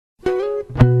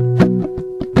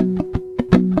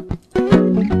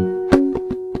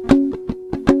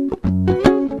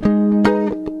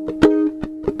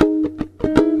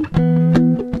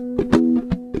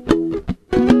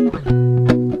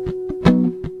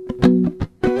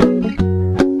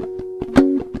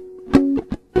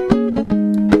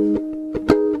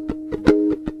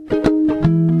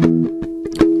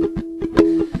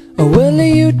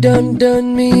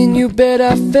done me and you bet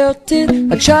I felt it.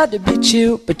 I tried to be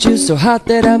chill, but you're so hot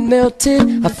that I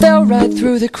melted. I fell right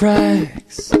through the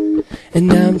cracks, and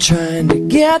now I'm trying to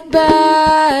get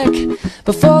back.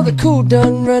 Before the cool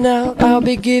done run out, I'll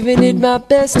be giving it my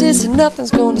bestest, and nothing's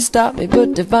gonna stop me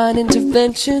but divine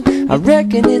intervention. I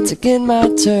reckon it's again my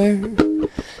turn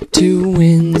to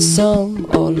win some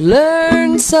or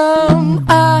learn some.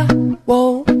 I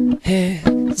won't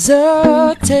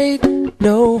hesitate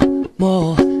no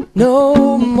more,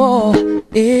 no more.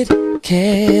 It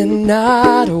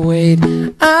cannot wait.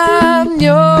 I'm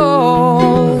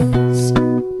yours.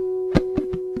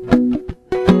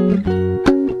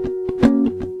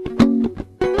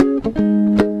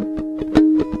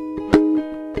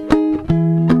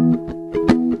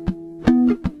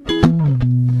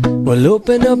 Well,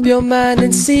 open up your mind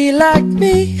and see like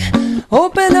me.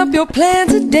 Open up your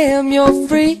plans and damn, you're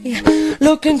free.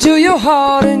 Look into your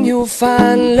heart and you'll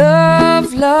find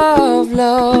love, love,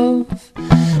 love.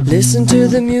 Listen to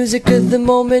the music of the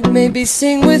moment, maybe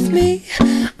sing with me.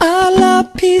 A la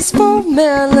peaceful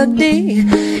melody.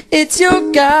 It's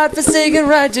your God-forsaken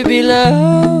right to be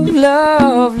loved,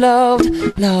 loved,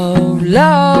 loved, loved,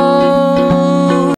 loved.